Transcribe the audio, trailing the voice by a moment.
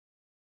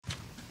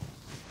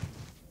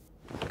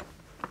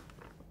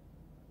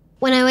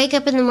When I wake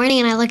up in the morning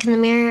and I look in the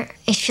mirror,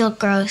 I feel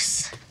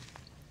gross.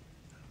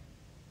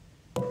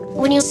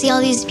 When you see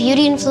all these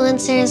beauty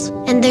influencers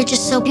and they're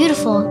just so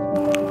beautiful,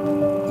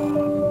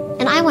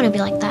 and I want to be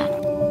like that.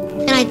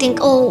 And I think,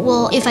 oh,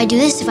 well, if I do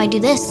this. If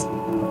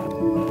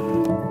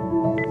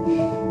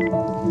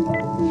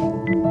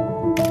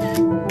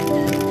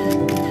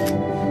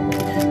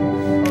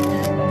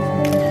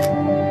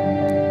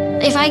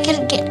I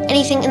could get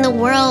anything in the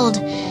world,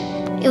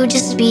 it would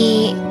just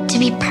be to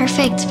be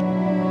perfect.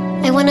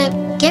 I want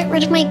to get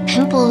rid of my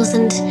pimples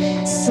and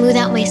smooth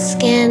out my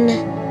skin.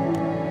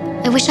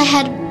 I wish I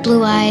had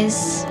blue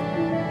eyes,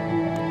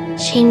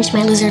 change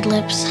my lizard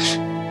lips.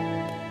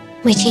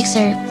 My cheeks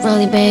are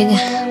really big.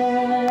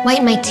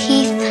 Whiten my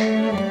teeth.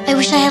 I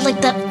wish I had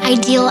like the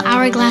ideal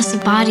hourglass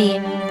body.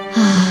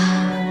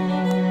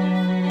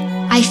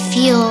 I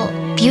feel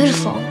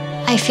beautiful.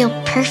 I feel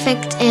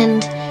perfect,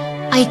 and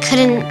I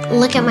couldn't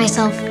look at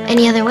myself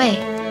any other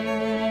way.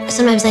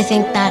 Sometimes I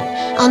think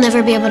that I'll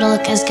never be able to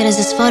look as good as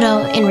this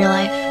photo in real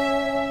life.